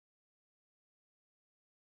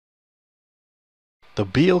The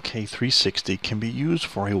BLK360 can be used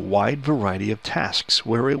for a wide variety of tasks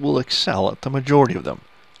where it will excel at the majority of them.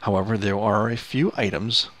 However, there are a few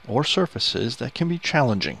items or surfaces that can be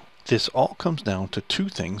challenging. This all comes down to two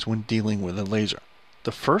things when dealing with a laser.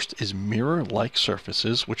 The first is mirror-like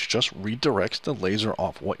surfaces, which just redirects the laser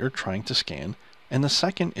off what you're trying to scan, and the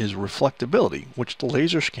second is reflectability, which the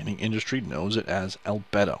laser scanning industry knows it as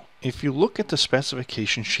albedo. If you look at the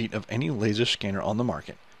specification sheet of any laser scanner on the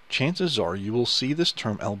market, chances are you will see this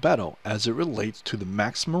term albedo as it relates to the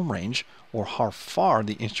maximum range, or how far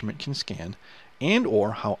the instrument can scan, and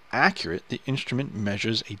or how accurate the instrument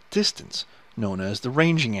measures a distance, known as the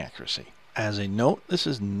ranging accuracy. As a note, this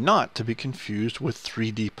is not to be confused with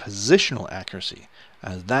 3D positional accuracy,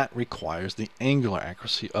 as that requires the angular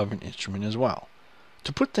accuracy of an instrument as well.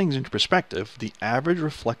 To put things into perspective, the average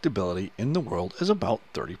reflectability in the world is about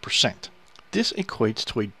 30%. This equates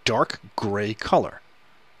to a dark gray color.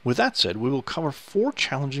 With that said, we will cover 4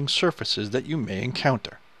 challenging surfaces that you may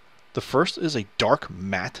encounter. The first is a dark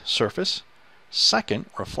matte surface. Second,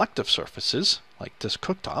 reflective surfaces, like this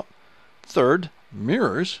cooktop. Third,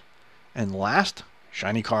 mirrors. And last,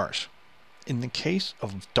 shiny cars. In the case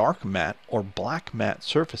of dark matte or black matte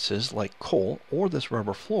surfaces like coal or this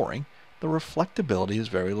rubber flooring, the reflectability is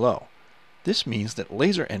very low. This means that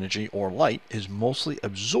laser energy or light is mostly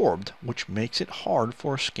absorbed, which makes it hard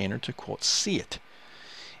for a scanner to quote see it.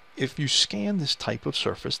 If you scan this type of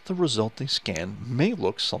surface, the resulting scan may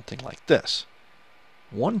look something like this.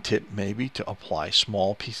 One tip may be to apply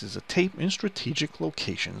small pieces of tape in strategic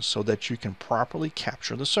locations so that you can properly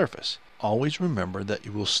capture the surface. Always remember that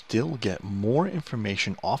you will still get more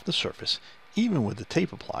information off the surface, even with the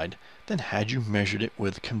tape applied, than had you measured it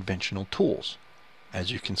with conventional tools.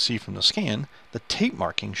 As you can see from the scan, the tape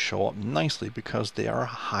markings show up nicely because they are a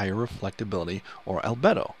higher reflectability or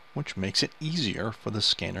albedo, which makes it easier for the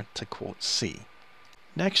scanner to quote see.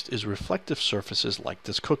 Next is reflective surfaces like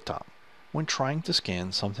this cooktop. When trying to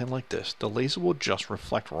scan something like this, the laser will just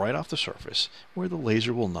reflect right off the surface, where the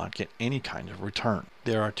laser will not get any kind of return.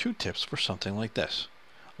 There are 2 tips for something like this.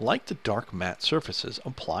 Like the dark matte surfaces,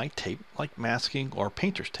 apply tape like masking or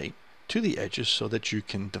painter's tape to the edges so that you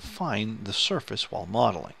can define the surface while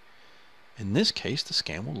modeling. In this case, the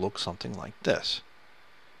scan will look something like this.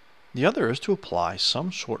 The other is to apply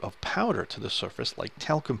some sort of powder to the surface like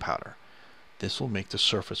talcum powder. This will make the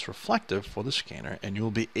surface reflective for the scanner and you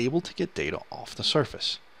will be able to get data off the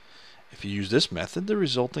surface. If you use this method, the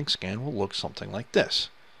resulting scan will look something like this.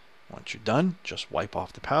 Once you're done, just wipe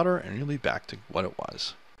off the powder and you'll be back to what it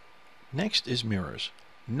was. Next is mirrors.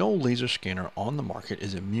 No laser scanner on the market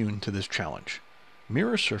is immune to this challenge.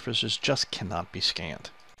 Mirror surfaces just cannot be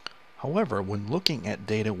scanned. However, when looking at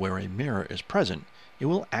data where a mirror is present, it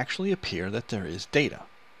will actually appear that there is data.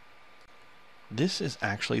 This is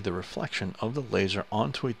actually the reflection of the laser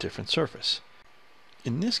onto a different surface.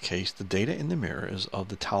 In this case, the data in the mirror is of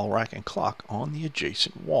the towel rack and clock on the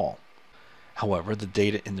adjacent wall. However, the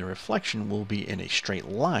data in the reflection will be in a straight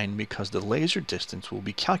line because the laser distance will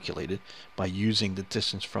be calculated by using the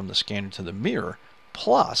distance from the scanner to the mirror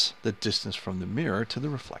plus the distance from the mirror to the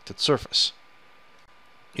reflected surface.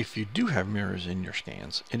 If you do have mirrors in your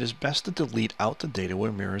scans, it is best to delete out the data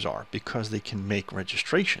where mirrors are because they can make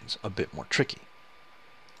registrations a bit more tricky.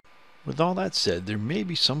 With all that said, there may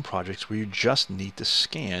be some projects where you just need to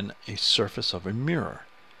scan a surface of a mirror.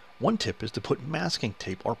 One tip is to put masking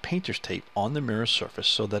tape or painter's tape on the mirror surface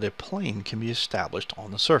so that a plane can be established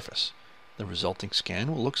on the surface. The resulting scan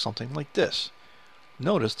will look something like this.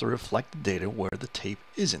 Notice the reflected data where the tape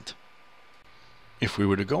isn't. If we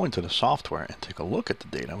were to go into the software and take a look at the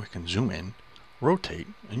data, we can zoom in, rotate,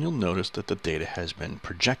 and you'll notice that the data has been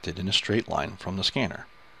projected in a straight line from the scanner.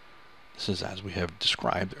 This is as we have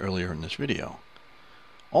described earlier in this video.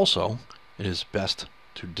 Also, it is best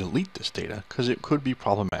to delete this data because it could be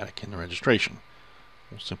problematic in the registration.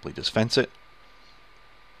 We'll simply just fence it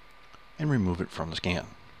and remove it from the scan.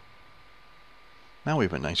 Now we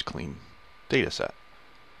have a nice clean data set.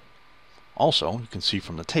 Also, you can see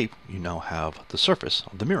from the tape, you now have the surface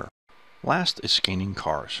of the mirror. Last is scanning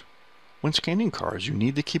cars. When scanning cars, you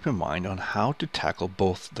need to keep in mind on how to tackle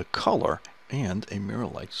both the color and a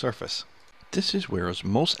mirror-like surface. This is where is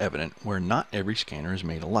most evident where not every scanner is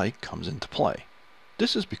made alike comes into play.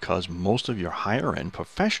 This is because most of your higher-end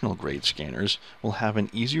professional grade scanners will have an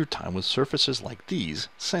easier time with surfaces like these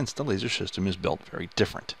since the laser system is built very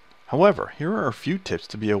different. However, here are a few tips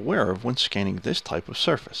to be aware of when scanning this type of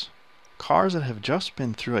surface. Cars that have just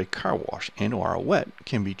been through a car wash and or are wet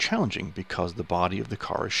can be challenging because the body of the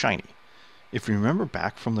car is shiny. If you remember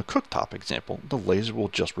back from the cooktop example, the laser will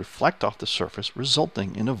just reflect off the surface,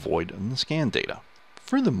 resulting in a void in the scan data.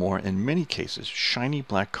 Furthermore, in many cases, shiny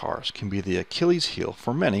black cars can be the Achilles heel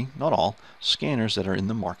for many, not all, scanners that are in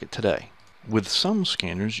the market today. With some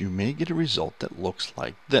scanners, you may get a result that looks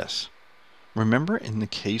like this. Remember, in the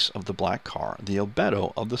case of the black car, the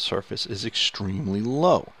albedo of the surface is extremely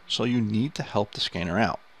low, so you need to help the scanner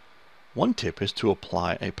out. One tip is to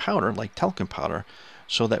apply a powder like talcum powder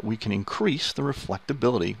so that we can increase the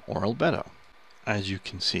reflectability or albedo. As you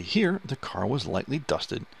can see here, the car was lightly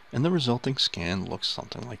dusted and the resulting scan looks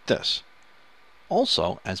something like this.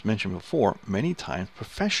 Also, as mentioned before, many times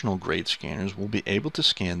professional grade scanners will be able to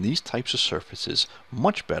scan these types of surfaces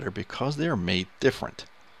much better because they are made different.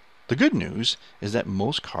 The good news is that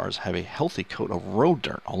most cars have a healthy coat of road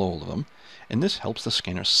dirt all over them, and this helps the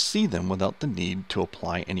scanner see them without the need to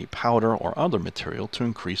apply any powder or other material to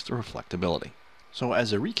increase the reflectability. So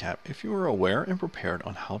as a recap, if you are aware and prepared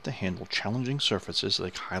on how to handle challenging surfaces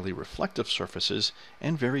like highly reflective surfaces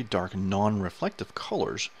and very dark non-reflective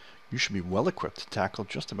colors, you should be well equipped to tackle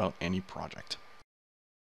just about any project.